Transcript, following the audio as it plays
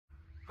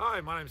Hi,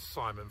 my name's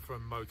Simon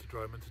from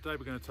Motordrome, and today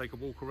we're going to take a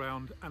walk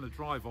around and a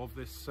drive of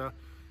this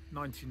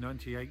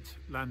 1998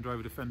 Land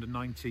Rover Defender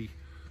 90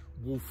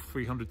 Wolf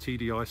 300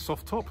 TDI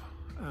soft top,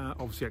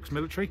 obviously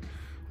ex-military,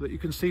 that you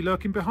can see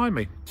lurking behind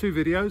me. Two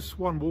videos,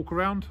 one walk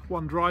around,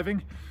 one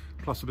driving,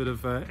 plus a bit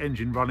of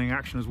engine running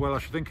action as well, I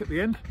should think, at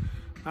the end.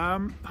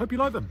 Hope you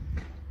like them.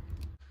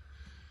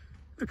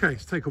 Okay,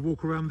 let's take a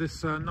walk around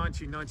this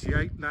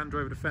 1998 Land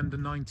Rover Defender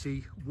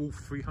 90 Wolf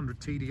 300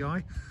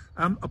 TDI.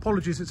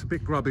 Apologies, it's a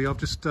bit grubby. I've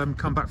just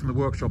come back from the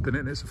workshop in it,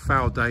 and it's a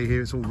foul day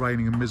here. It's all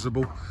raining and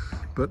miserable,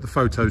 but the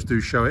photos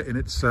do show it in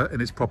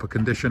its proper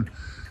condition.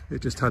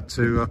 It just had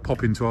to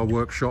pop into our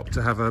workshop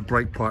to have a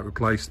brake pipe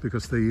replaced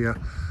because the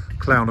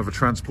clown of a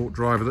transport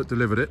driver that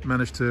delivered it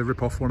managed to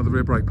rip off one of the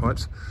rear brake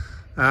pipes.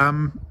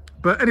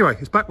 But anyway,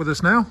 it's back with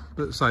us now.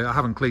 But say I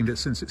haven't cleaned it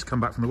since it's come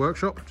back from the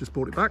workshop. Just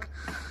brought it back.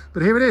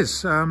 But here it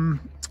is,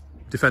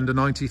 Defender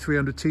 90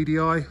 300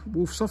 TDI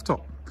Wolf soft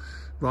top.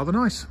 Rather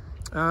nice.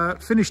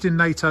 Finished in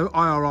NATO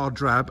IRR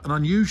drab, and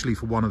unusually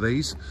for one of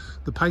these,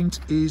 the paint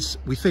is,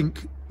 we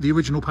think, the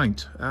original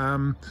paint.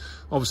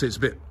 Obviously it's a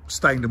bit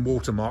stained and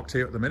watermarked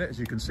here at the minute, as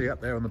you can see up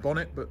there on the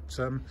bonnet, but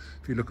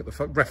if you look at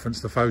the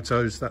reference the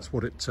photos, that's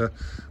what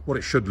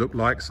it should look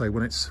like. Say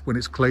when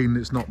it's clean,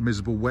 it's not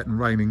miserable, wet and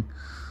raining.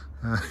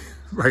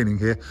 Raining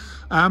here.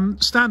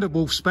 Standard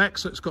Wolf spec,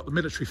 so it's got the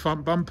military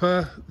front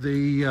bumper,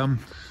 the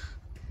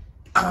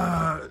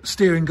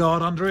steering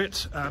guard under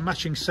it,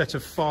 matching set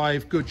of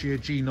 5 Goodyear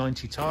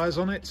G90 tyres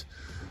on it.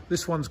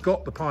 This one's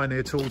got the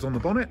Pioneer tools on the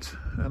bonnet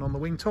and on the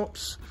wing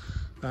tops.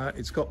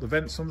 It's got the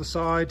vents on the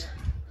side.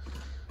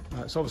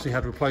 It's obviously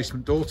had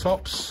replacement door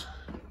tops.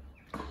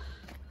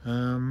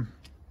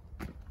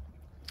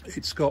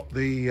 It's got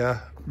the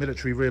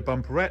military rear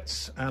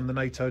bumperettes and the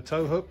NATO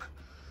tow hook.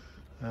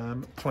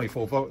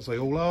 24 volts they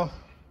all are,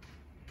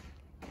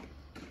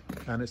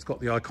 and it's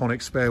got the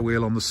iconic spare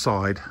wheel on the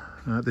side.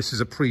 This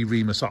is a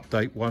pre-Remus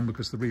update one,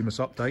 because the Remus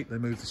update they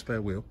moved the spare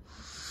wheel.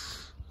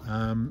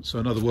 So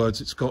in other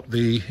words, it's got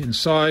the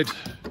inside,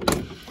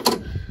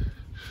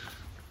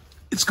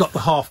 it's got the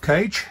half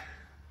cage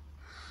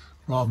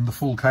rather than the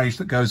full cage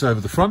that goes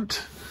over the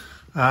front.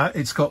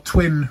 It's got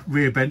twin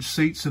rear bench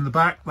seats in the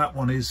back. That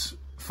one is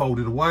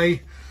folded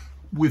away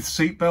with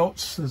seat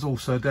belts. There's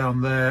also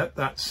down there,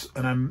 that's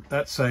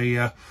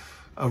a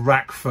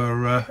rack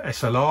for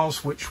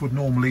SLRs, which would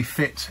normally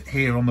fit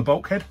here on the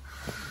bulkhead,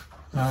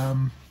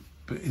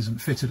 but isn't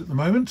fitted at the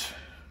moment.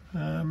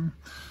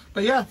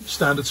 But yeah,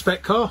 standard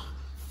spec car.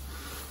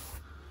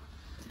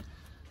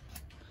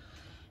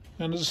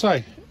 And as I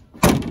say,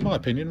 in my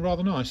opinion,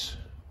 rather nice.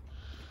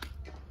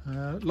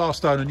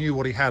 Last owner knew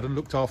what he had and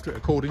looked after it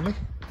accordingly.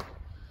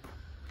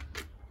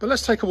 But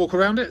let's take a walk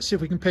around it, see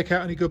if we can pick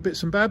out any good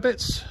bits and bad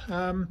bits.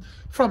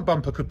 Front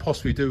bumper could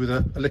possibly do with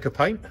a lick of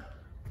paint.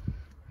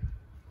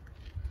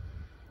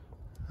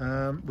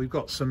 We've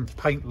got some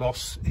paint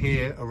loss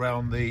here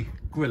around the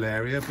grille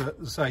area, but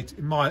as I say,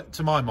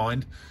 to my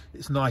mind,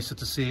 it's nicer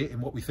to see it in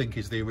what we think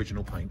is the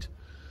original paint.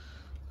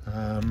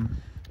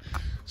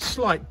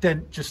 Slight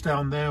dent just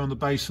down there on the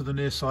base of the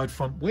near side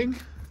front wing.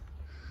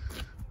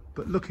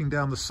 But looking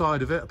down the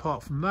side of it,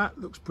 apart from that,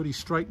 looks pretty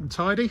straight and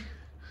tidy.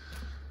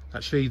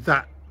 Actually,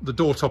 the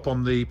door top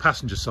on the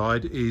passenger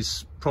side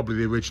is probably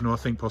the original. I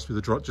think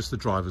possibly just the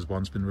driver's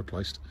one's been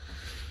replaced.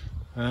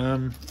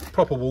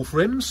 Proper Wolf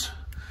rims.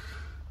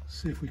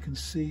 See if we can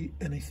see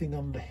anything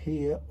under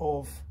here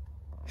of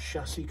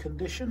chassis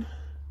condition.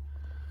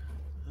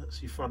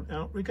 That's your front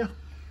outrigger.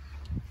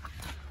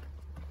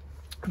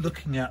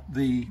 Looking at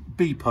the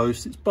B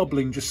post, it's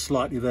bubbling just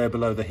slightly there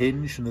below the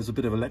hinge, and there's a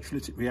bit of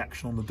electrolytic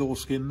reaction on the door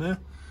skin there.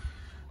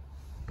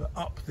 But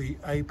up the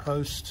A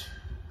post,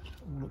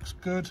 all looks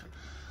good.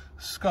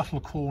 Scuttle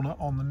corner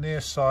on the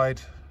near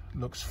side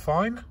looks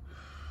fine,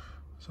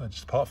 so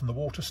just apart from the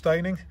water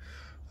staining.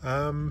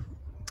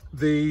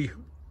 The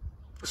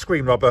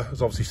screen rubber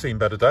has obviously seen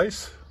better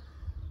days,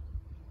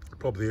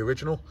 probably the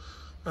original,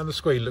 and the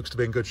screen looks to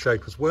be in good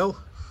shape as well,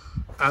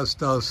 as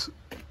does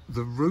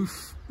the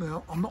roof.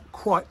 Now, I'm not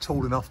quite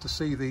tall enough to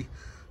see the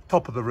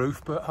top of the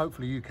roof, but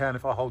hopefully you can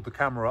if I hold the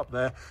camera up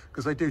there,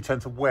 because they do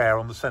tend to wear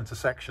on the centre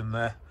section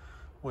there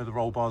where the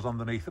roll bar's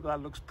underneath it. But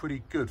that looks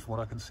pretty good from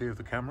what I can see of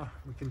the camera.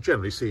 We can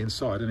generally see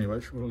inside anyway,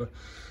 which we'll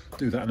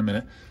do that in a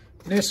minute.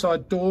 Near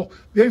side door,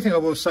 the only thing I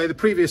will say, the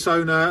previous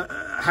owner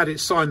had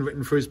its sign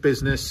written for his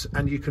business,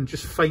 and you can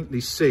just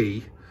faintly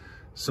see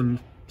some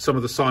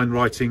of the sign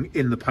writing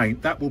in the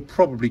paint. That will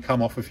probably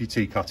come off if you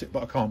T-cut it,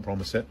 but I can't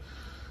promise it.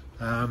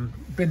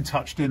 Been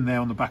touched in there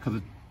on the back of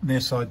the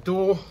near side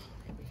door.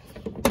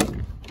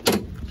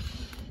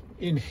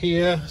 In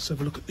here, let's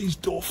have a look at these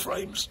door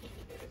frames.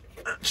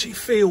 Actually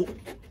feel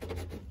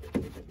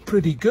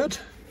pretty good.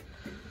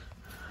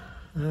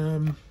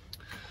 Let's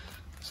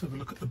have a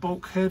look at the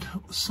bulkhead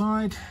up the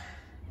side.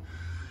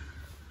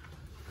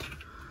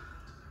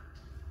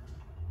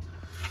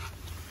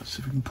 Let's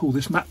see if we can pull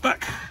this mat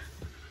back.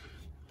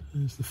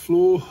 There's the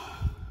floor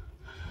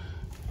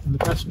on the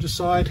passenger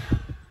side.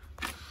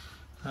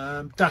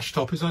 Dash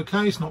top is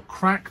okay, it's not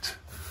cracked,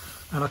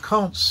 and I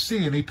can't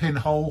see any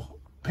pinhole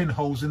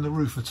pinholes in the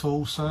roof at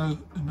all, so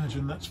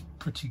imagine that's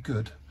pretty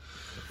good.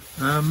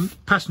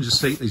 Passenger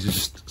seat, these are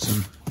just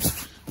some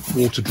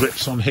water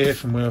drips on here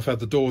from where I've had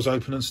the doors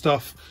open and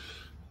stuff.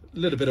 A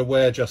little bit of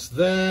wear just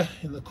there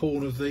in the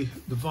corner of the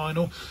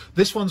vinyl.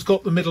 This one's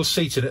got the middle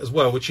seat in it as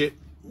well, which it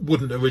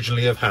wouldn't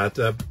originally have had.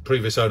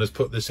 Previous owners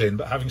put this in,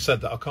 but having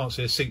said that, I can't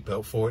see a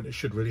seatbelt for it. It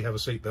should really have a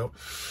seatbelt.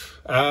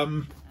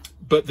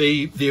 But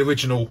the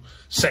original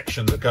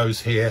section that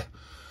goes here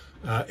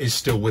is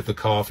still with the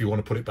car if you want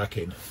to put it back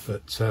in.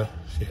 But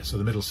yeah, so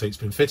the middle seat's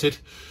been fitted.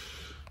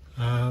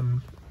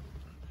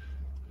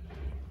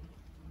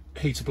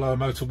 Heater blower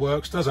motor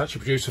works, does actually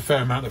produce a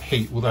fair amount of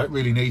heat, although it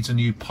really needs a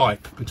new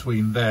pipe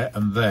between there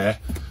and there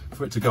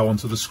for it to go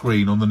onto the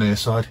screen on the near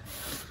side.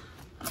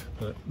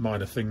 But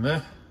minor thing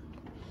there.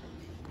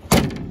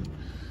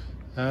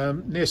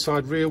 Near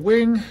side rear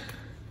wing,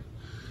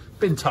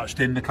 been touched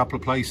in a couple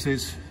of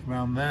places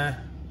around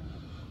there,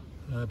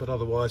 but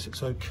otherwise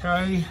it's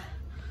okay.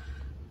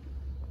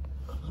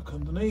 Look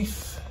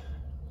underneath.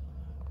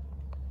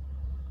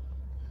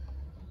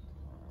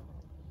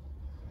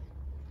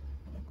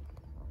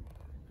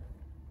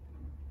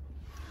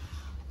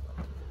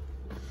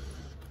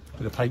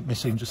 Bit of paint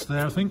missing just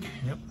there, I think.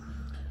 Yep.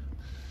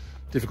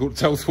 Difficult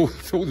to tell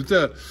with all the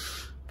dirt.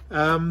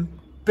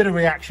 Bit of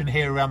reaction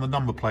here around the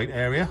number plate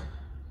area.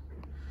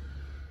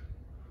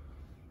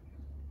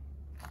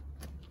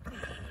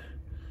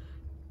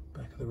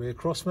 Back of the rear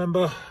cross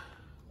member.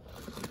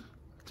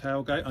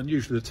 Tailgate.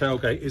 Unusually the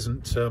tailgate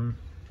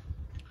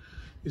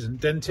isn't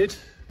dented.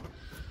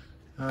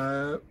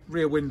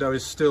 Rear window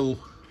is still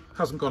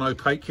hasn't gone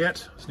opaque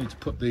yet. Just need to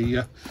put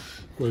the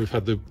where we've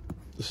had the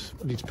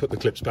I need to put the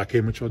clips back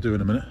in, which I'll do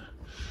in a minute.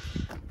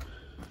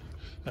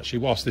 Actually,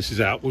 whilst this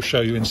is out, we'll show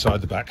you inside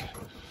the back.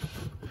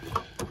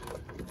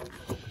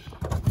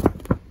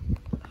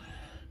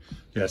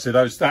 Yeah, so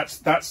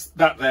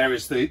that there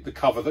is the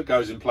cover that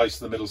goes in place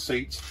to the middle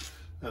seat,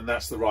 and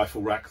that's the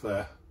rifle rack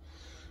there.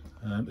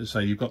 So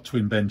you've got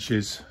twin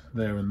benches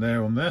there and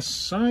there on this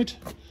side.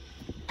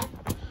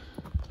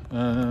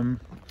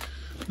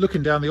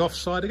 Looking down the off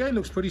side again,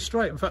 looks pretty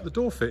straight. In fact, the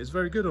door fit is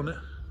very good on it.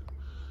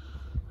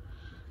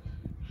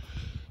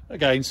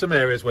 Again, some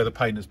areas where the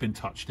paint has been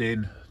touched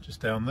in, just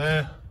down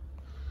there.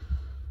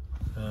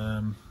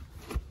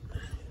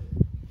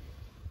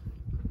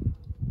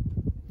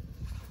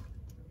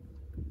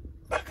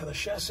 Back of the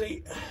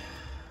chassis.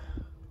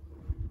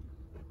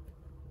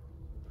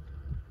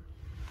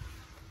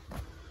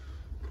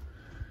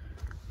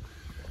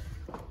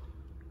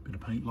 Bit of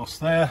paint loss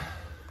there.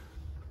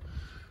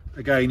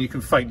 Again, you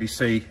can faintly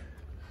see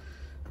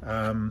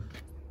the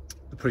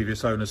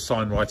previous owner's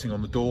sign writing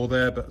on the door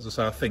there, but as I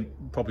say, I think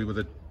probably with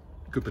a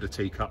good bit of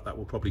T-cut that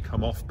will probably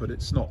come off, but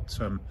it's not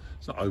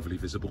overly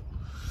visible.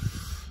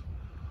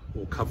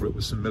 Or cover it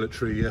with some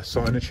military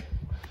signage.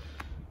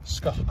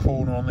 Scuttle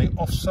corner on the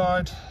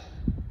offside.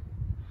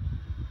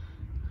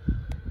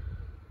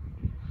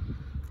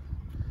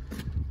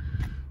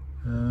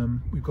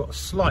 We've got a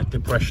slight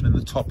depression in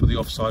the top of the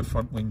offside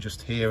front wing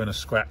just here, and a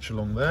scratch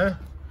along there,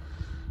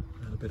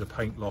 and a bit of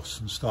paint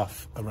loss and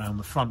stuff around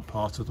the front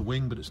part of the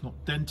wing, but it's not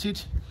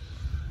dented.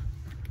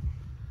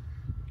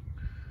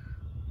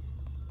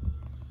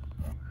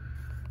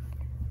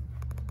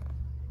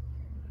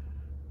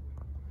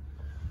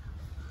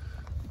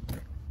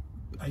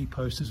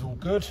 A-post is all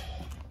good,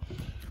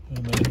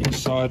 and then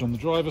inside on the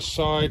driver's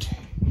side,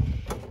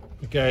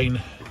 again,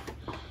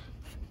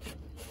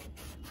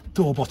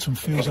 door bottom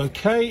feels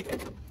okay.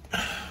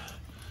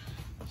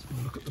 Let's have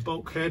a look at the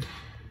bulkhead.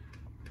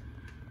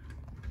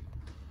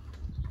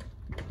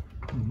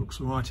 All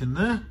looks all right in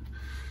there.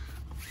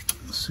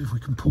 Let's see if we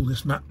can pull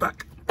this mat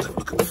back. Have a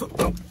look at the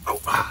footwell.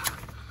 Oh.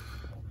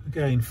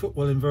 Again,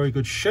 footwell in very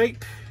good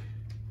shape.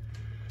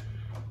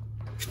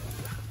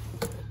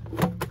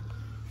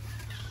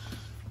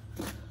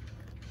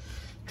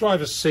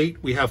 Driver's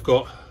seat, we have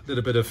got a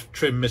little bit of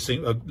trim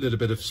missing, a little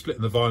bit of split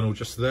in the vinyl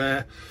just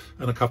there,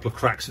 and a couple of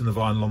cracks in the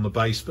vinyl on the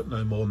base, but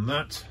no more than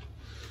that.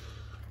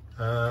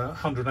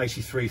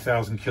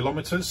 183,000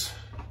 kilometres,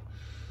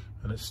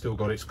 and it's still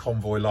got its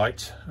convoy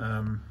light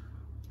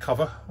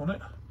cover on it.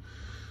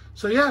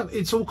 So yeah,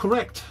 it's all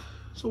correct.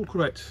 It's all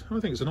correct. I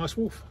think it's a nice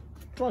Wolf.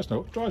 Drives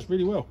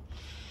really well.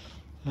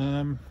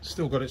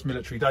 Still got its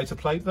military data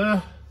plate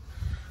there.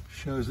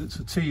 Shows it's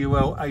a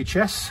TUL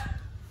HS.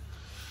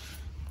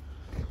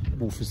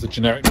 Wolf is the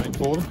generic name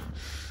for them.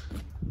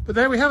 But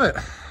there we have it.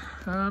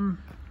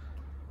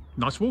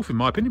 Nice Wolf in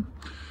my opinion.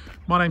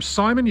 My name's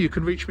Simon. You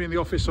can reach me in the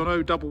office on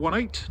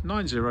 0118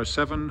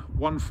 907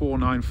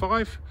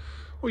 1495,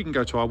 or you can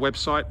go to our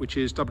website, which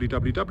is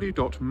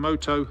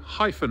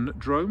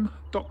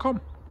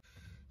www.moto-drome.com.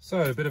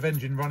 So a bit of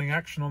engine running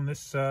action on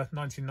this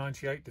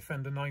 1998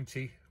 Defender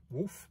 90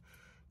 Wolf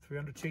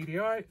 300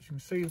 TDI. As you can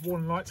see, the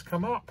warning lights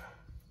come up.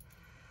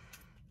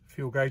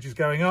 Fuel gauge is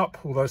going up,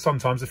 although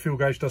sometimes the fuel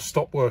gauge does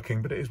stop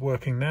working, but it is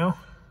working now.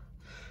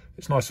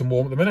 It's nice and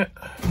warm at the minute.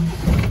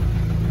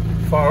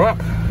 Fire up,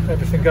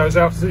 everything goes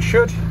out as it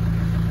should.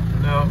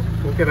 Now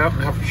we'll get out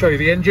and show you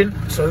the engine,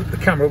 so the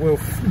camera will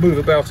move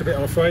about a bit,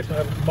 I'm afraid. I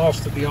haven't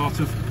mastered the art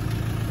of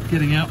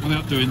getting out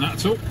without doing that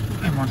at all.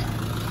 Never mind.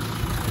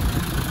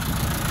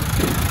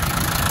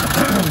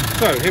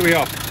 So here we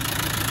are.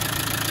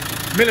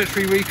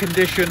 Military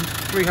reconditioned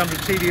 300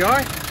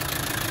 TDI.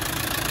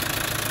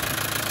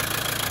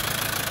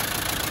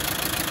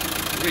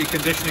 The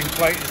reconditioning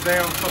plate is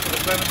there on top of the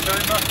Clement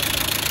chamber.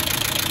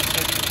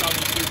 It's done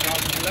in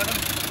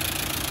 2011.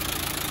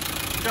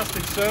 Just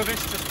in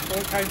service, just before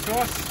it came to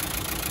us.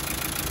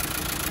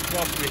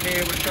 Whilst we're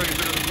here, we'll show you a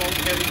bit of the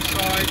bulkhead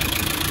inside.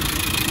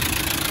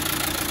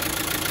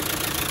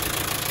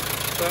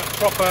 But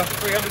proper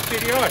 300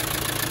 TDI.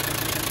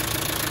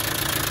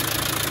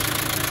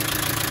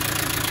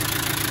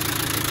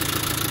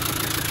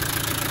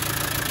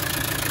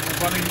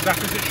 Running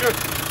exactly as it should.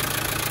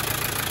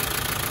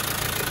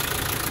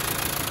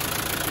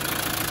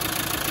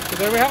 So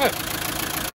there we have it.